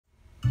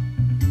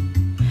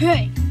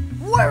Hey,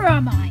 where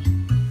am I?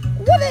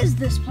 What is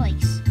this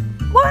place?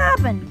 What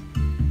happened?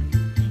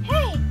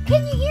 Hey,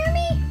 can you hear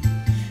me?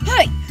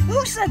 Hey,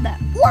 who said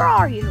that? Where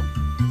are you?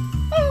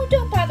 Oh,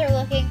 don't bother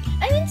looking.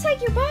 I'm inside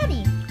your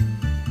body.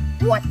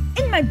 What?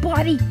 In my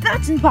body?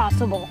 That's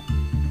impossible.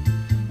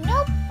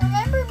 Nope.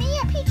 Remember me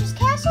at Peach's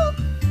castle?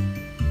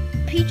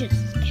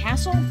 Peach's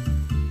castle?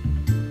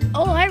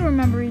 All I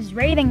remember is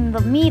raiding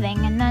the meeting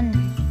and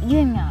then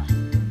eating a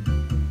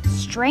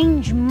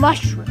strange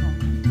mushroom.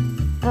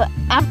 But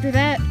after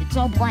that, it's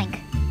all blank.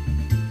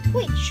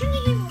 Wait,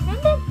 shouldn't he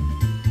remember?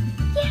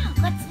 Yeah,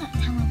 let's not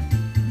tell him.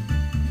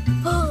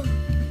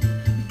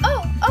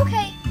 Oh,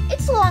 okay.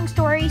 It's a long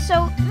story,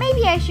 so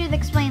maybe I should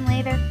explain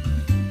later.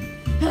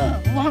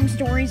 Long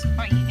stories?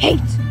 I hate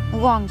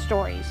long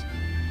stories.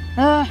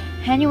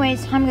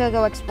 Anyways, I'm gonna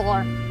go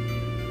explore.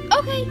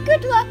 Okay,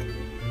 good luck.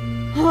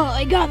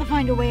 I gotta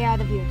find a way out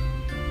of here.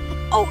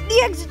 Oh,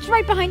 the exit's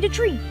right behind a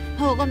tree.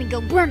 Oh, let me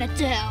go burn it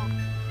down.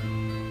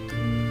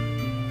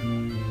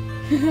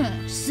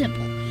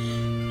 Simple.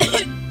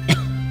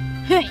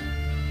 Hey,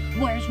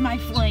 where's my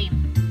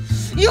flame?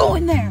 You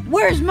in there!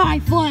 Where's my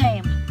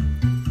flame?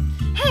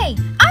 Hey,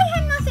 I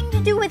had nothing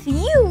to do with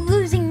you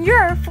losing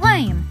your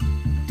flame.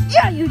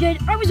 Yeah, you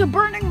did. I was a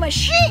burning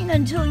machine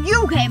until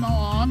you came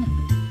along.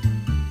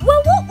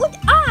 Well, what would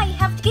I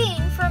have to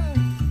gain from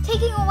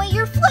taking away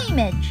your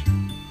flameage?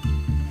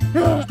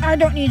 I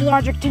don't need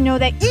logic to know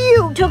that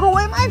you took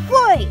away my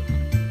flame.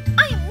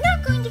 I am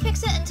not going to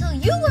fix it until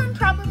you learn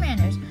proper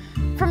manners.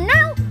 From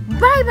now,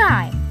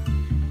 bye-bye.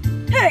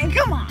 Hey,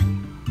 come on.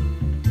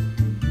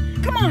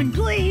 Come on,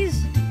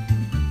 please.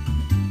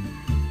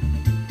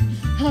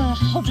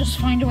 I'll just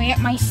find a way out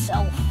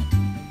myself.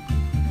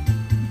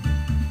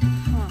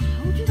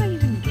 How did I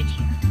even get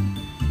here?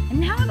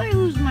 And how did I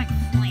lose my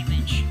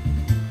flameage?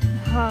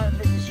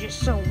 This is just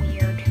so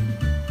weird.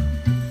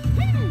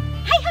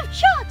 I have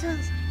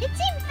shortles. It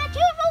seems that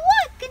you have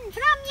awoken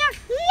from your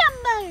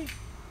slumber.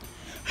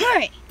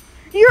 Hey,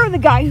 you're the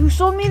guy who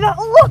sold me that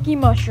lucky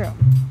mushroom.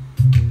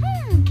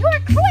 You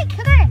are quite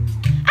correct.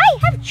 I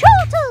have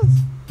shortles.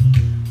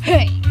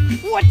 Hey,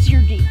 what's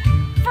your deal?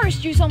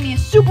 First you sell me a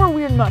super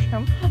weird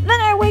mushroom, then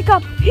I wake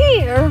up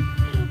here,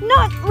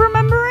 not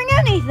remembering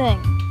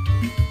anything.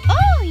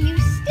 Oh, you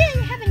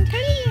still haven't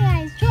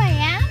realized who I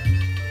am?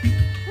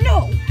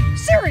 No,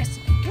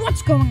 seriously,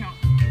 what's going on?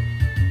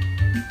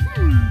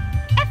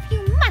 If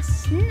you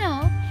must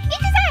know,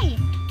 it is I,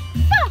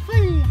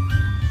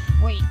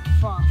 Fawful. Wait,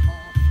 Fawful.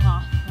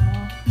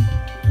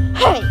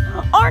 Hey,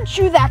 aren't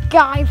you that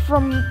guy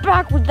from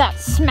back with that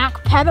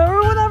smack pedal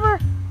or whatever?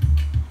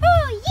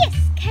 Oh, yes,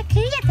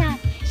 Cacrietta.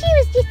 She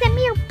was just a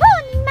mere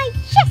pawn in my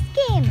chess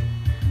game.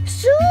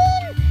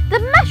 Soon, the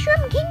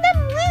Mushroom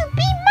Kingdom will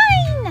be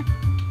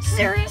mine.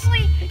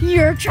 Seriously?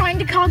 You're trying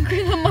to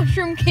conquer the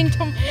Mushroom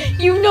Kingdom?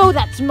 You know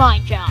that's my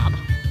job.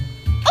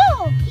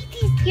 Oh, it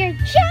is your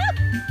job?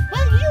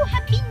 Well, you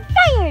have been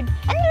fired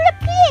and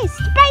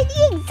replaced by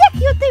the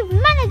executive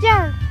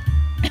manager.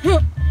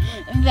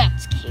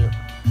 That's cute.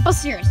 But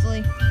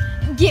seriously,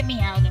 get me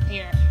out of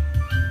here.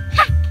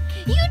 Ha!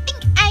 You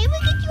think I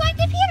will get you out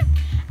of here?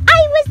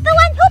 I was the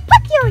one who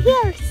put you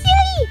here,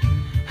 silly!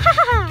 Ha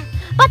ha ha!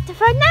 But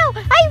for now,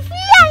 I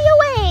fly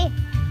away!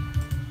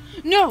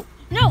 No,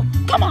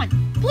 come on,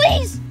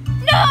 please,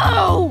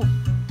 no!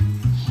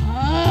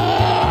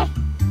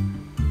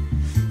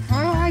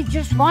 I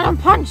just want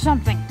to punch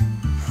something.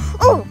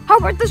 Oh, how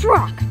about this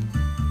rock?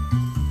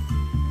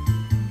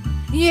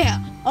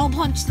 Yeah, I'll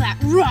punch that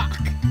rock.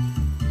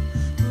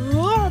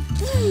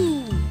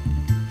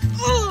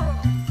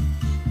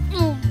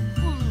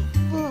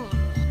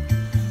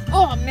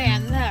 Oh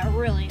man, that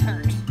really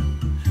hurt.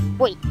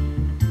 Wait,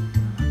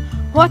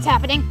 what's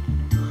happening?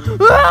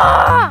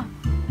 Ah!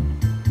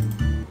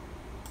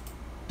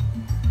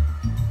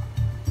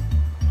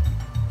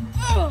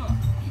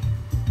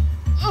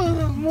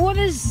 What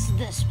is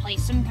this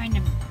place? Some kind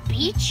of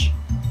beach?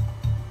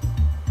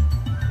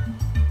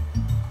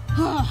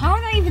 How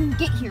did I even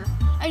get here?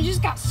 I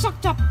just got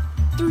sucked up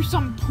through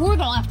some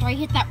portal after I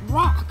hit that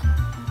rock.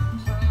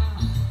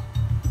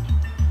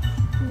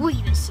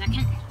 Wait a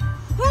second.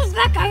 Who's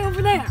that guy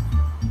over there?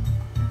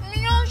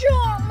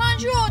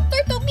 Bonjour,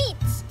 Turtle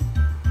Bitz.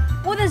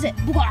 What is it,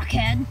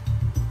 blockhead?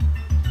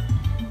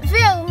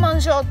 Well,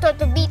 Monsieur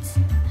Turtle Bitz,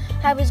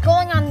 I was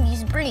going on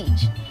this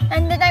bridge,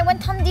 and then I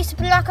went on this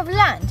block of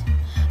land.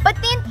 But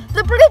then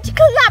the bridge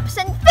collapsed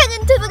and fell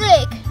into the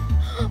lake.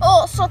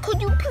 Oh, so could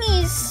you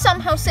please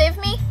somehow save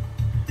me?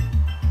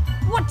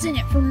 What's in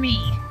it for me?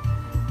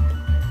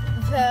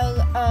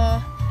 Well,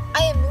 I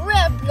am a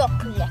rare block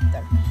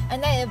collector,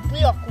 and I have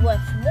block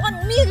worth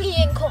 1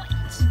 million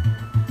coins.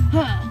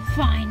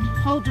 Fine,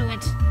 I'll do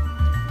it.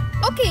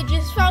 Okay,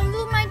 just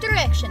follow my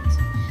directions.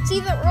 See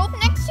the rope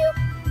next to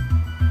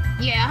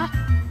you? Yeah?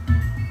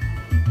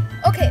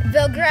 Okay,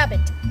 well, grab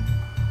it.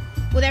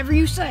 Whatever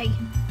you say.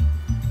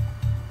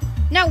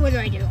 Now what do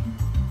I do?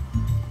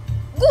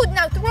 Good,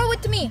 now throw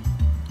it to me.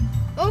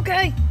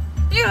 Okay.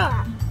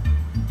 Yeah.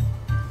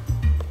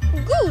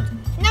 Good,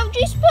 now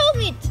just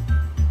pull it.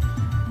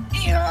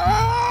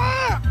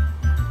 Yeah.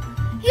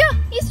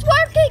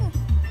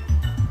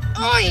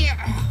 Oh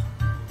yeah!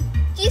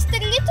 Just a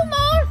little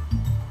more.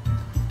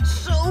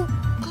 So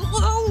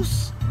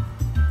close!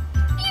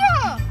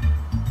 Yeah.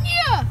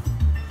 Yeah.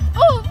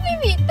 Oh,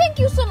 Vivi, thank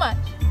you so much.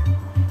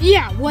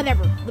 Yeah,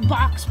 whatever. The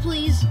box,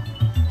 please.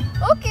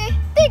 Okay,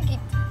 take it.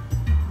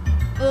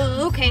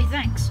 Okay,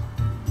 thanks.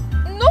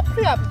 No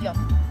problem.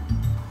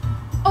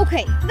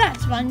 Okay,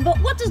 that's fun, but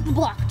what does the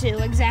block do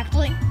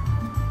exactly?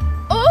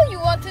 Oh, you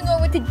want to know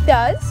what it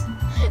does?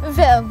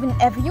 Well,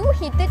 whenever you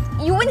hit it,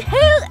 you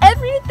inhale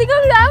everything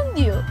around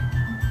you.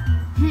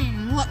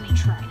 Let me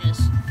try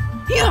this.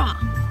 Yeah!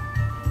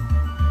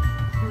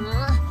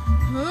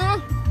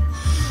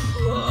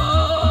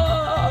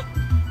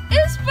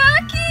 It's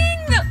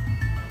working!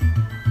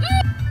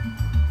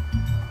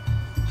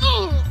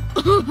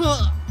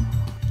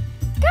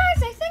 Guys,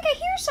 I think I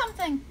hear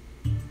something.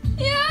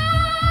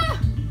 Yeah!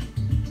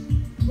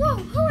 Whoa,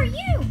 who are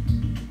you?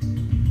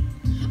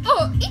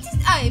 Oh, it is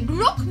I,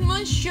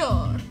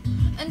 Monsieur.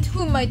 And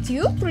who might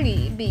you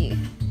be?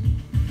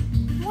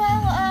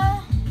 Well,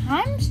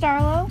 I'm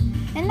Starlo,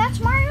 and that's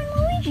Mario and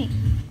Luigi.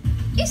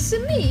 It's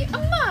me,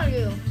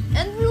 Mario,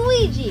 and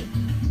Luigi.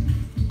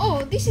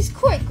 Oh, this is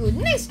quite good.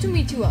 Nice to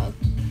meet you all.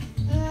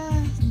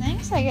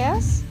 Thanks, I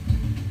guess.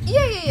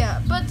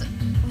 Yeah, but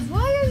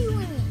why are you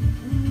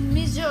in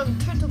Monsieur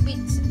Turtle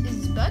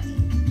Bitz's buddy?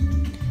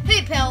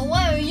 Hey pal,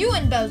 why are you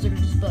in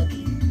Bowser's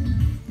buddy?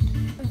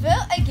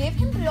 Well, I gave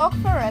him block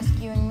for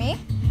rescuing me,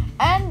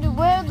 and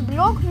well, the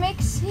block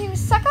makes him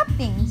suck up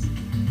things.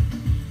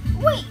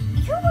 Wait,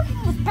 you're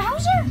working with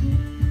Bowser?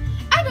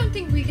 I don't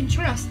think we can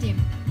trust him.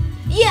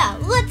 Yeah,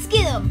 let's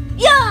get him!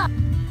 Yeah!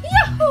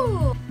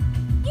 Yahoo!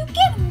 You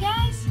get him,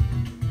 guys!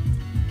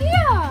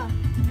 Yeah!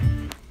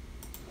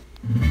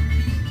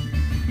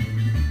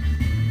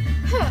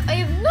 I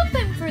have no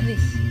time for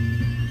this.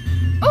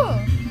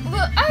 Oh,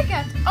 well, I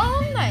got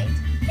all night.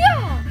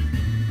 Yeah!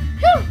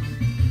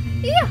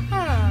 Yeah!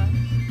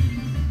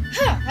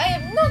 I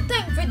have no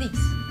time for this.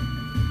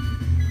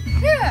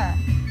 Yeah!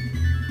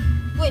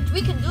 Wait,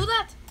 we can do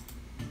that?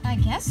 I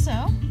guess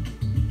so.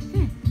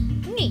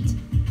 Neat.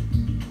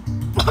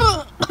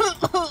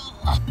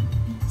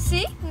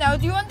 See? Now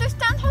do you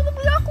understand how the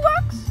block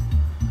works?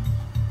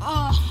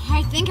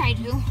 I think I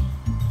do.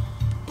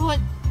 But,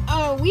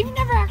 we've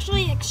never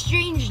actually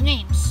exchanged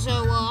names,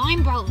 so,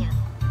 I'm Bowser.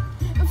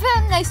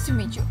 Very nice to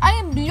meet you. I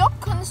am Block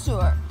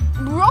Connoisseur,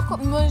 Block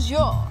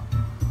Monsieur.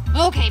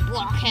 Okay,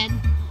 Blockhead.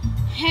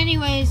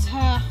 Anyways,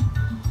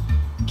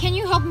 can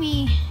you help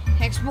me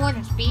explore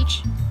this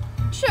beach?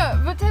 Sure,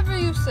 whatever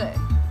you say.